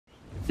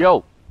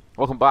Yo,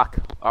 welcome back.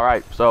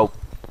 Alright, so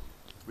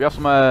we have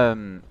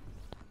some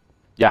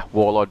yeah,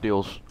 Warlord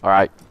Duels.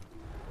 Alright.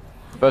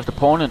 First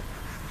opponent,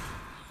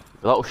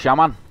 the little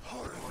shaman.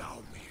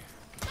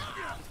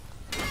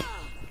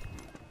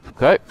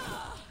 Okay.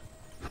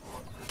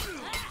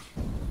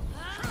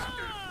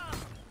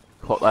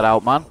 Cut that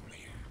out, man.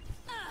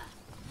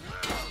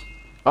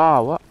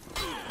 Ah, what?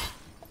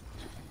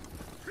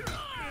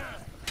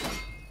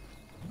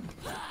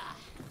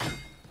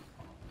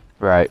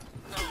 Right.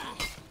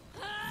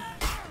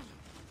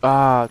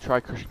 Ah,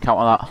 try crushing count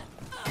on that.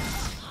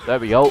 There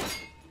we go.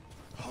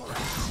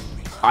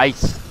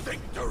 Ice.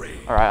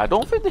 Alright, I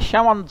don't think the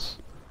shaman's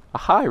a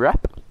high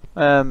rep.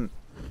 Not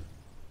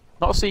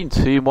seeing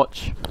too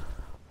much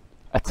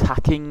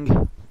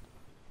attacking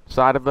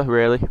side of her,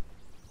 really.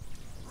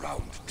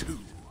 Round 2.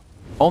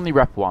 Only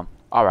rep 1.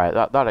 Alright,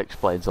 that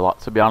explains a lot,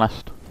 to be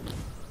honest.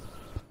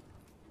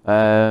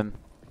 Okay.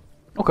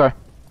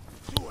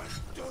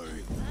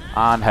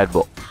 And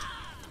headbutt.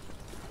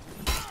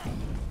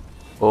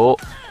 Oh.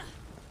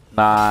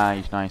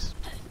 Nice, nice.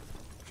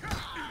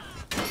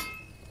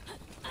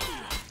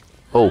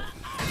 Oh.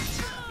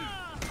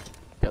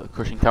 Get the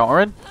crushing counter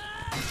in.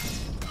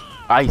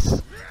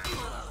 Ice.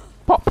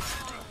 Pop.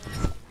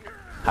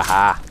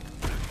 Haha.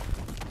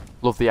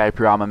 Love the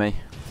hyper armor me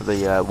for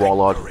the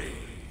Warlord.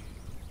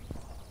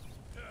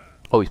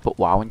 Oh, he's put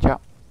WoW in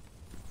chat.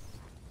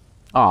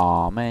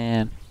 Aw,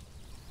 man.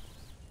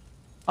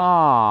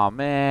 Aw,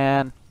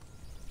 man.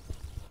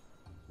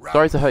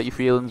 Sorry to hurt your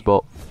feelings,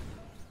 but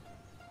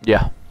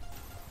yeah.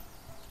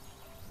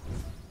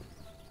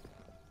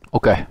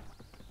 Okay.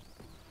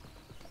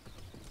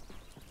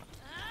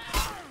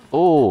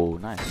 Oh,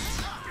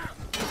 nice.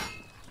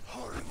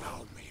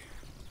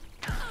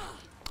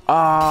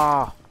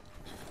 Ah.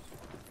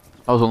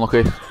 I was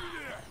unlucky.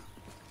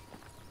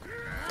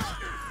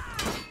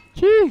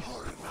 Jeez.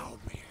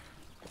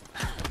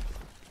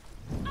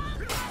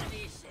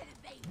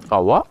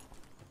 Oh, what?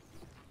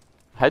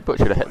 Headbutt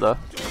should have hit there.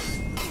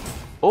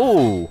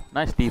 Oh,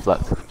 nice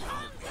deflect.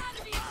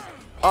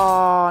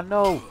 Oh,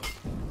 no.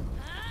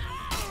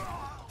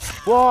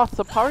 What?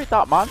 I parried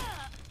that, man.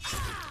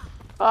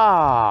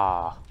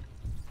 Ah.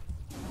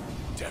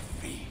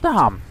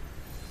 Damn.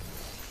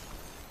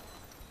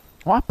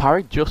 Well, I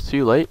parried just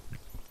too late.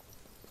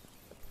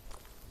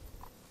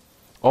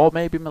 Or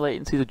maybe my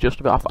latencies are just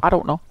a bit off. I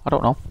don't know. I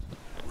don't know.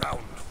 Round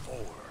 4.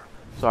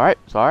 It's alright.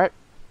 It's alright.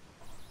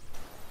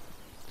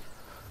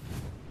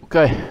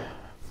 Okay.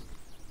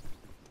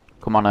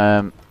 Come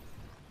on,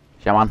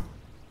 shaman.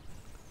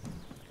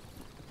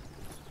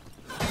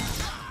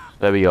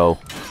 There we go.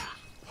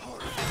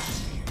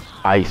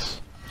 Ice.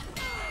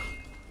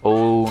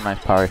 Oh, nice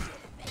parry.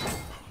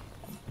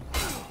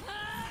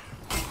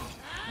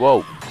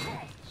 Whoa.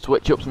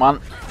 Switch ups,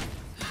 man.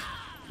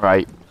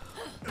 Right.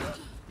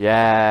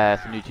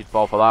 Yes, I knew she'd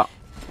fall for that.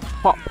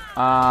 Pop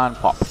and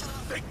pop.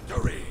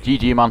 Victory.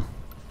 GG, man.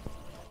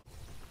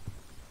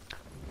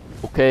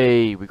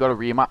 Okay, we got a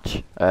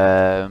rematch.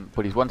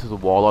 But he's went as a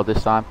Warlord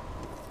this time.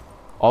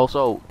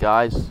 Also,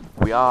 guys,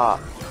 we are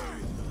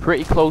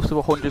pretty close to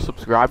 100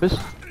 subscribers.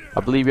 I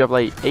believe we have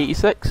like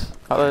 86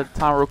 at the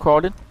time of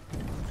recording.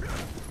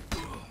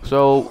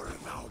 So,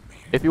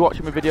 if you're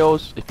watching my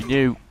videos, if you're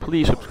new,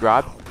 please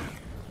subscribe.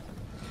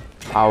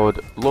 I would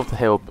love to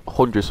hit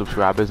 100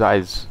 subscribers. That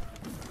is,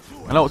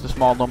 I know it's a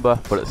small number,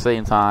 but at the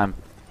same time,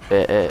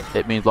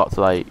 it means a lot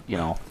to, like, you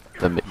know,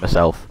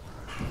 myself.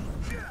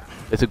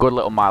 It's a good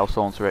little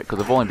milestone to it, because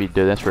I've only been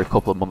doing this for a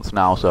couple of months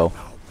now, so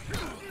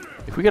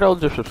if we get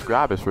 100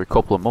 subscribers for a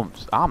couple of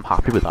months, I'm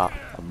happy with that.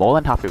 I'm more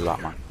than happy with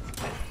that, man.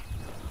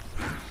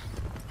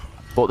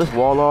 But this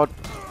Warlord,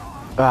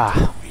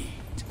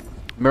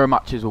 mirror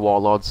matches with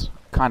Warlords,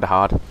 kind of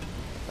hard.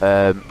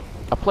 I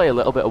play a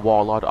little bit of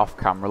Warlord off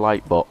camera,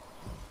 like, but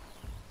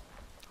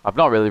I've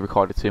not really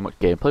recorded too much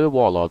gameplay with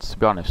Warlords, to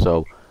be honest.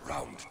 So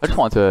I just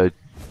wanted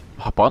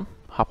to hop on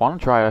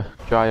and try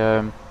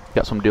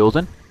get some duels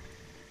in,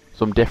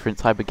 some different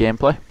type of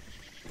gameplay.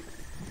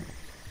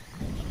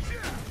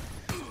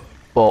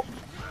 But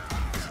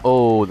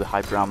oh, the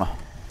hyper armor.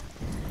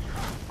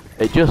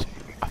 It just,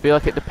 I feel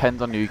like it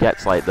depends on who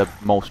gets like the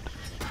most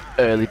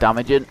early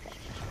damaging.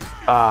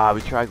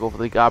 We try to go for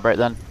the guard break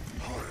then.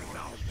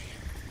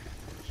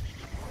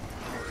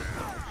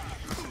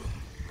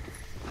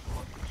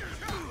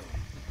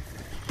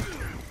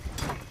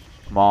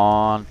 Come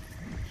on.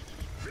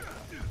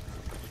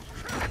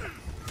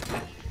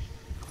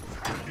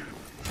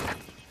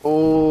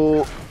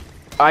 Oh,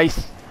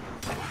 ice.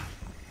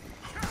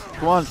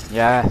 Come on.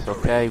 Yes,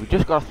 okay. We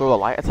just gotta throw the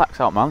light attacks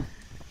out, man.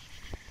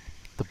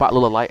 The battle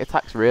of the light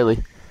attacks,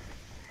 really.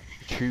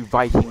 True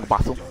Viking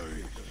battle.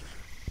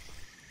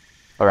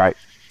 Alright.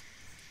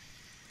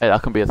 Hey,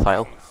 that can be a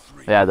title.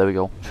 Yeah, there we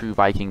go. True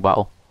Viking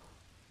battle.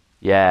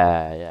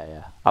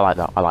 Yeah. I like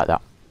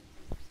that.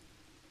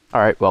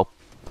 Alright, well.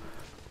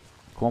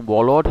 Come on,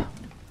 Warlord.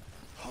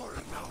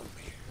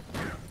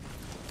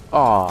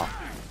 Oh.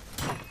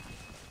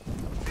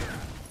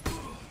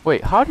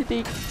 Wait, how did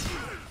he...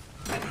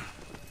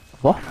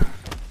 What?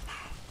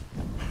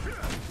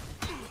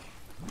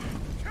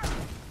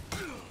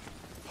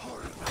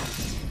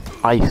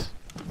 Ice.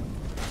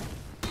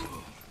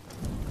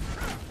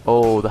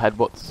 Oh, the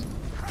headbutts.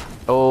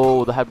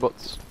 Oh, the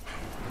headbutts.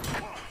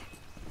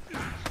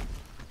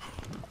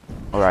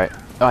 Alright,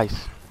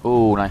 ice.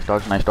 Oh, nice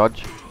dodge, nice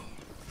dodge.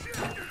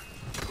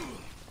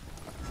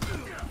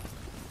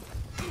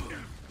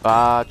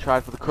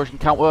 Tried for the crushing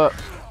counter.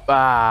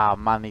 Ah,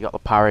 man, he got the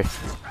parry.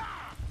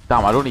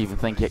 Damn, I don't even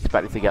think he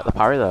expected to get the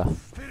parry there.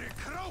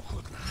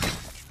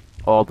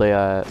 Or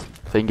the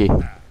thingy.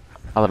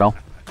 I don't know.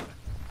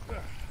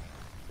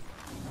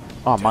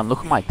 Oh man, look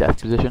at my death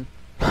position.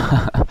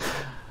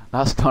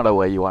 That's not a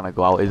way you want to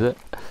go out, is it?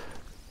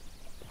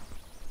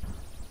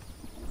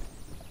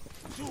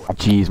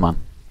 Jeez, man.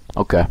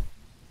 Okay.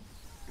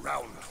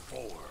 Round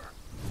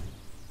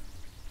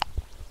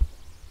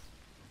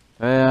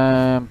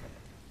 4.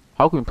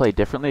 How can we play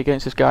differently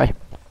against this guy?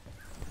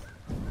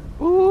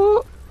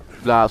 Ooh.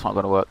 Nah, that's not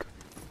going to work.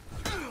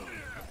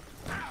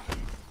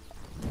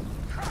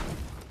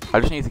 I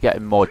just need to get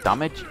him more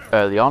damage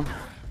early on.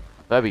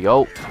 There we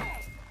go.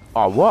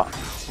 Oh, what?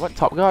 What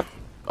top guard?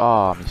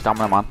 Oh, my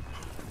stamina, man.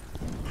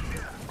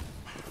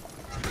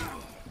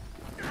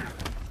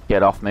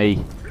 Get off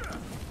me.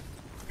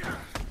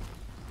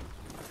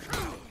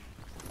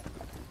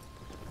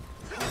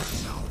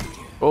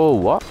 Oh,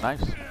 what?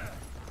 Nice.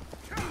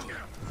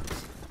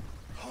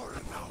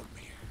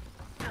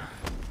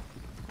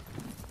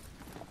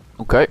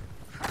 Okay.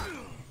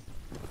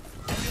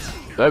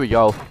 There we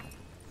go.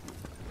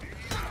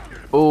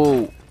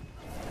 Oh.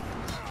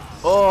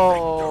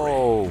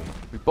 Oh.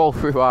 We both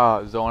threw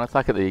our zone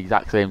attack at the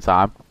exact same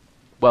time.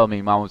 Well,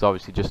 me, man was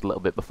obviously just a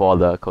little bit before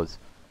there because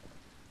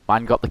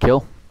man got the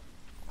kill.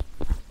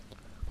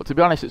 But to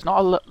be honest, it's not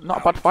a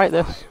bad fight.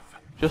 This,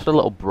 just a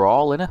little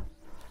brawl, innit?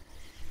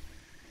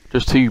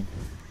 Just two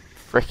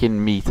freaking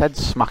meatheads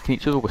smacking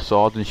each other with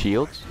swords and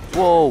shields.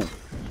 Whoa!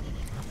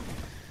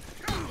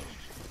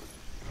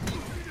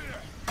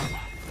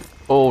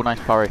 Oh, nice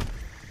parry.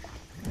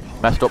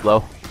 Messed up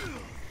though.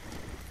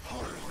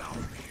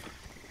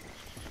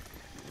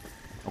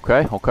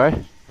 Okay,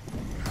 okay.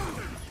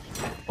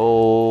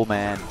 Oh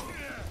man.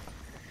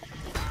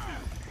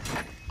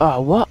 Ah,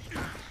 what?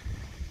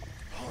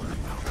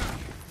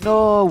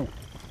 No!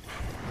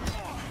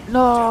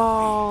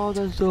 No!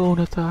 The zone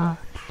attack.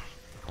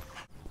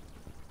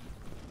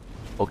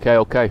 Okay,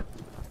 okay.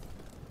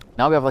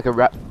 Now we have like a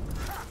rep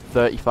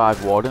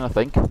 35 warden, I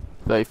think.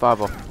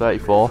 35 or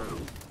 34.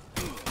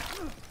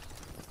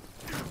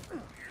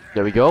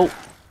 There we go.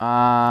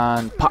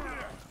 And pop.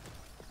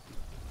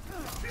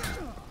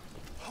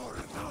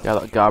 Get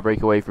that guard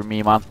break away from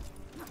me, man.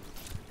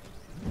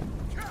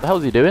 What the hell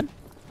is he doing?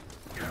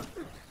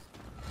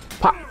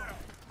 Pop.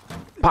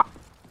 Pop.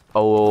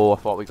 Oh, I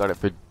thought we got it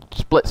for a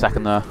split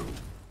second there.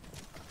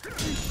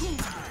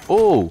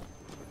 Oh.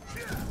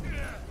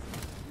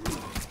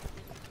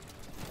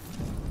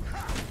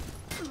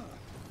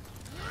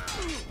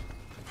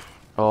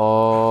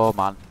 Oh,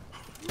 man.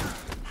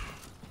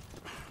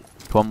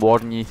 Come on,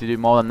 Warden, you need to do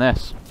more than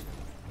this.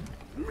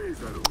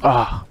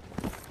 Ah.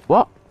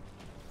 What?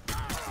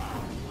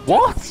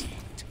 What?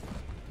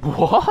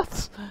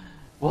 What?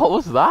 What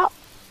was that?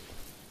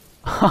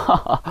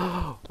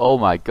 Oh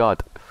my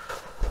god.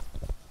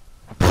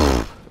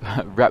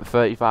 Rep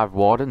 35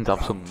 Wardens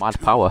have some mad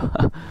power.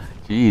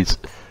 Jeez.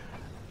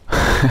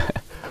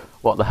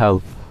 What the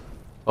hell?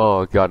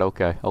 Oh god,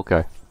 okay,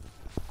 okay.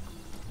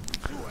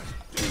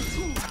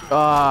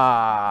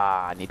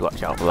 Ah, I need to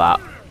watch out for that.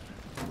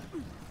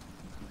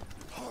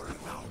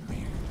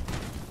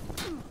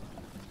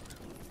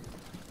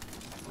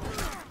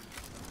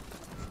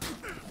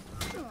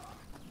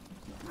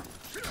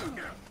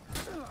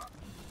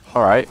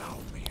 Alright.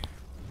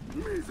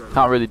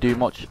 Can't really do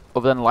much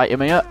other than light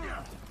him here.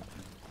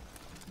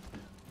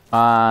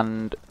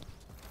 And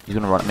he's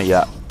gonna run at me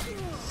yet.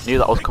 Knew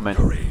that was coming.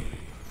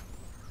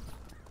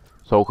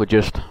 So we could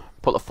just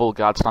put the full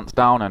guard stance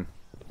down and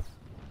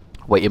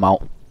wait him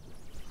out.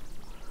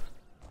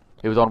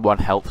 He was on 1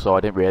 health, so I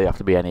didn't really have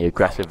to be any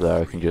aggressive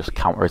there. I can just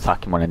counter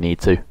attack him when I need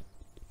to.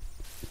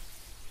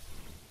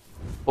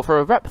 But for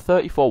a rep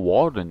 34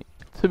 Warden,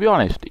 to be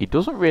honest, he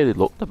doesn't really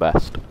look the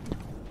best.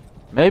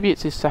 Maybe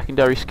it's his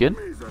secondary skin.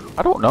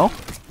 I don't know.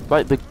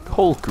 Like the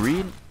whole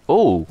green.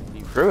 Oh, he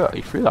threw it.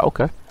 He threw that.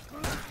 Okay.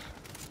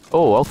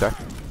 Oh, okay.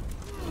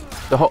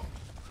 The whole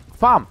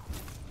fam.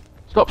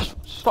 Stop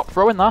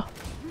throwing that.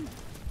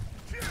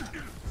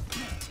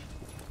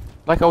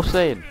 Like I was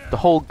saying, the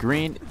whole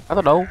green. I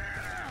don't know.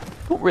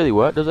 Don't really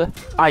work, does it?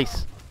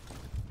 Ice.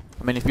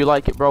 I mean, if you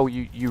like it, bro,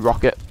 you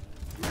rock it.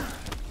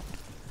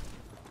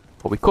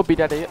 But we could be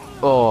dead here.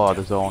 Oh,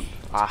 the zone.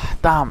 Ah,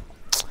 damn.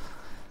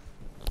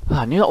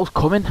 I knew that was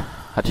coming.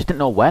 I just didn't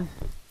know when.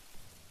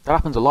 That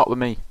happens a lot with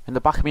me. In the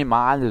back of my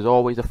mind, there's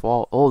always a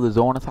thought, oh, the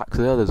zone attack's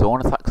there, the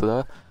zone attack's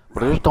there.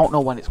 But I just don't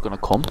know when it's going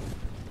to come.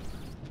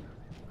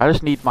 I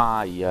just need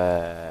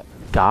my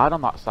guard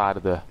on that side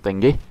of the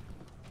thingy.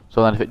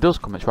 So then if it does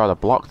come, it's rather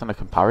blocked and I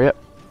can parry it.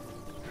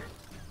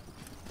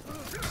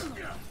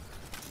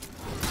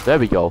 There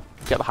we go.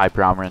 Get the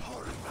hyper armor in.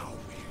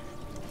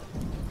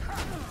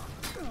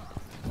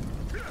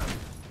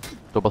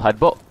 Double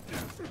headbutt.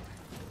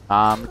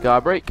 And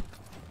guard break.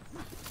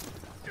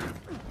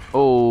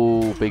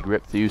 Oh, big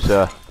rip to you,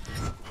 sir.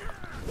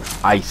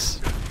 Ice.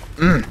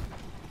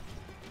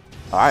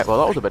 Alright, well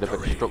that was a bit of a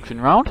destruction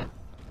round. That's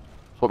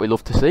what we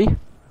love to see.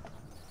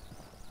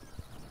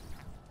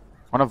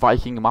 On a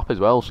Viking map as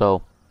well,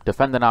 so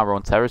defending our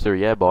own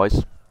territory, yeah,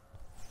 boys.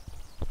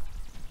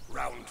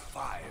 Round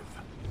 5.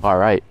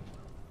 Alright.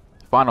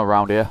 Final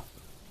round here.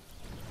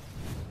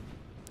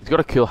 He's got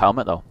a cool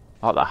helmet though.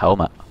 I like that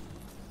helmet.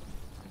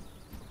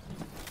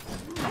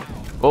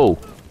 Oh.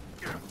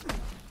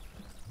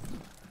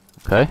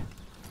 Okay.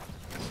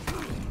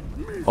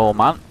 Oh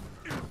man.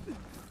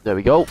 There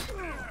we go.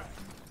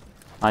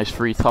 Nice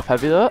free top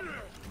heavy there.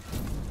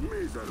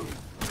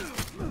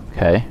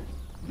 Okay.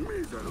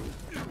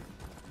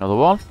 Another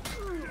one.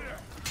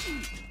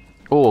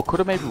 Oh, could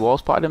have maybe wall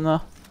spotted him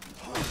there.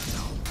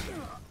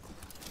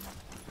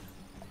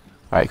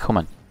 Alright, come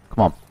on.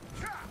 Come on.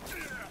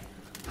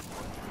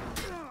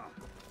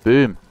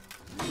 Boom.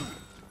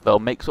 Little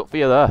mix up for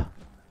you there.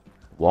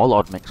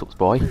 Warlord mix ups,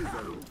 boy.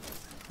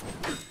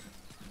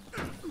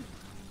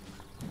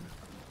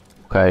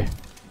 Okay.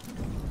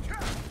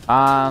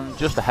 And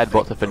just a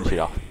headbutt to finish it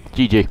off.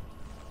 GG.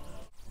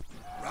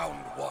 Round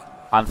 1.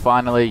 And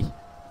finally,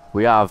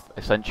 we have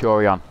a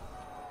Centurion.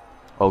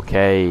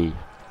 Okay.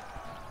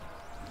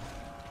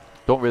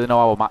 Don't really know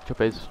how our matchup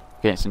is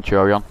against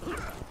Centurion.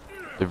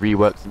 The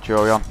reworked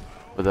Centurion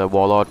with a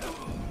Warlord.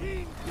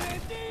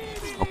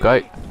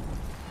 Okay.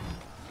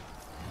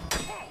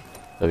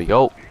 There we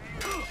go.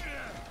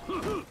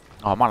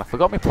 Oh man, I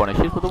forgot my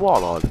punishes with the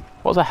Warlord.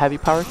 What was a heavy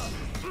parry?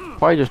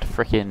 Probably just a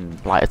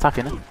freaking light attack,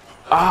 innit?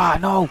 Ah,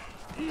 no!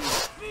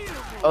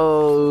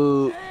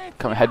 Oh,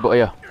 can we headbutt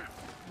here?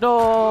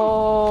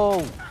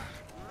 No!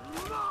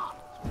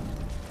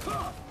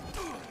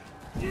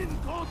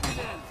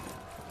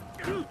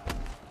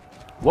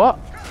 What?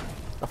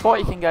 I thought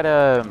you can get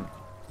a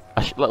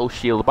little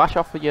shield bash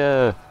off of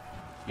your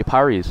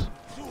parries.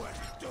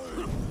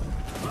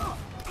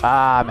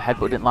 Ah, my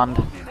headbutt didn't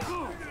land.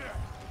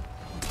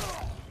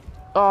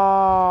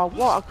 Oh,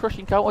 what? A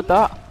crushing count with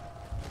that.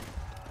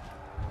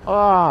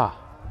 Ah.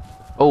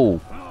 Oh.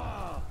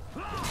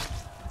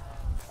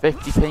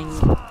 50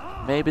 ping.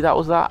 Maybe that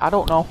was that. I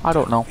don't know. I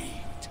don't know.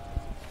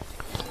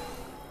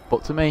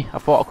 But to me, I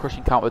thought a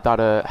crushing count with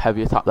that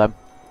heavy attack then.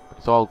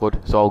 It's all good.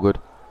 It's all good.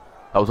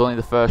 That was only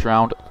the first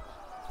round.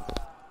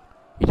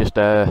 He just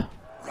got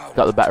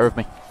the better of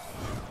me.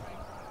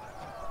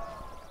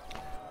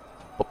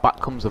 But back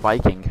comes the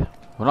Viking.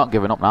 We're not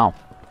giving up now.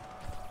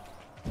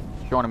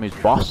 Showing him his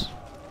boss.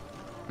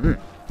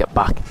 Get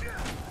back.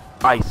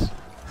 Ice.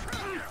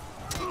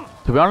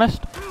 To be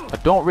honest, I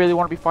don't really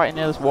want to be fighting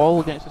near this wall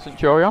against the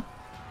Centurion.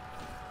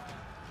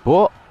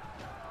 But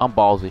I'm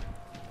ballsy.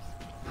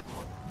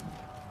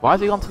 Why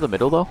has he gone to the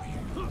middle though?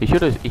 He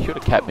should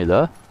have kept me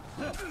there.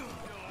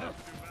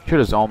 Should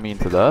have zoned me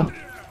into there.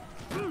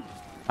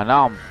 And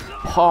now I'm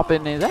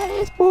popping his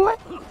ass, boy.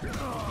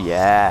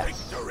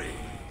 Yes.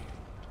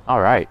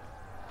 Alright.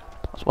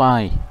 That's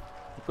why.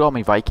 Look at all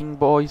my Viking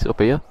boys up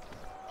here.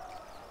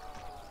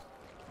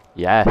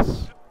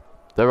 Yes.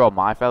 They're all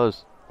my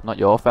fellas. Not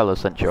your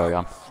fellas,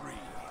 Centurion.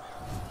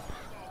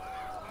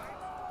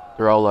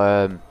 They're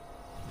all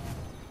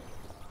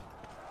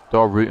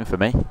rooting for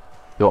me.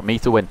 They want me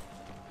to win.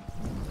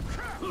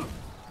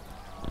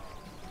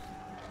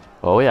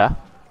 Oh yeah.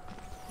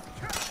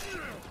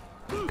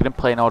 Get him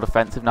playing all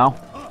defensive now.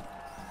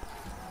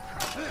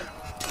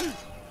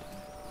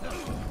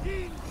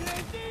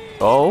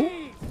 Oh.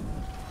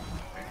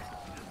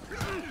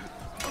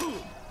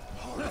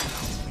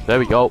 There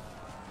we go.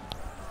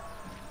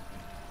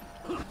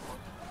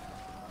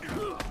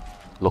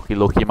 Lucky,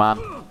 lucky man.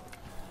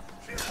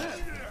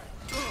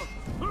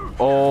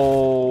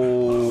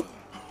 Oh.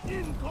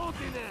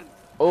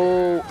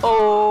 Oh,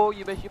 oh,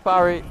 you missed your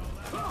parry.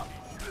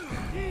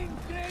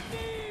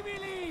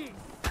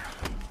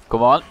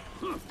 Come on.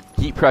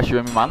 Keep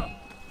pressuring me, man.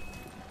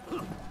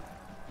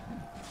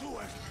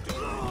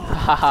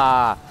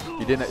 Haha,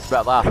 you didn't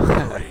expect that.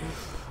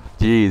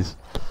 Jeez.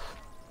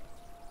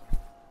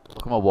 Look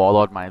at my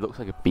Warlord, man. He looks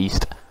like a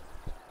beast.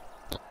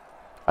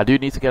 I do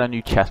need to get a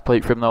new chest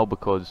plate for him though,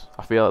 because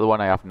I feel like the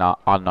one I have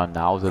on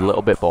now is a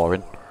little bit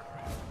boring.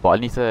 But I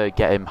need to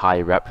get him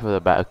high rep for the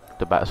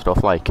better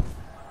stuff, like.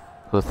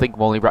 Because I think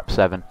I'm only rep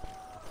 7.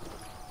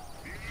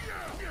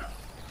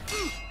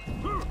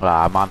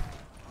 Ah man.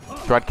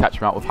 Tried to catch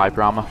him out with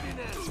hyper armor.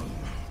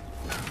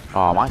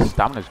 Oh, my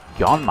stamina's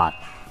gone, man.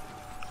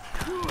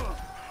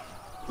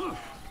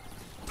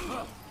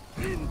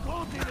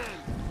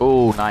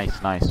 Oh,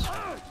 nice, nice.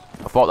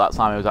 I thought that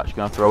time he was actually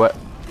going to throw it.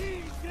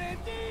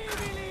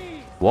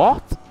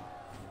 What?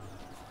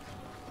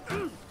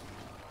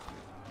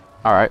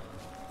 Alright.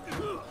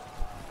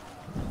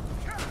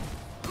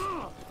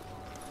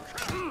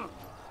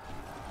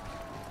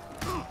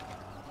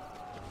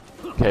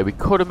 Okay, we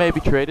could have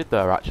maybe traded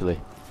there, actually,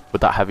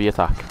 with that heavy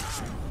attack.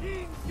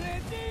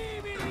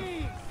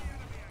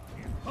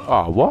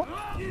 Oh, what?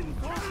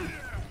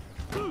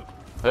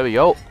 There we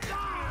go.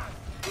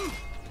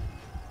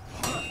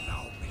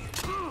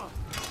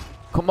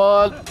 Come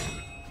on.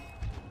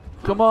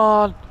 Come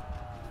on.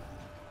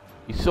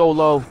 He's so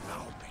low.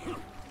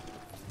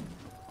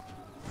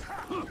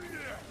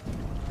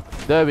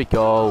 There we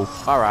go.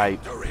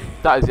 Alright.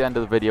 That is the end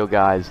of the video,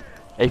 guys.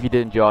 If you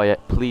did enjoy it,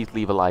 please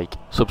leave a like.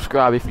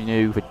 Subscribe if you're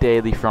new for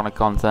daily For Honor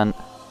content.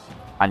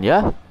 And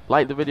yeah,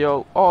 like the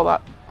video, all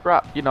that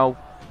crap, you know.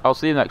 I'll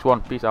see you in the next one.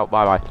 Peace out.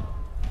 Bye bye.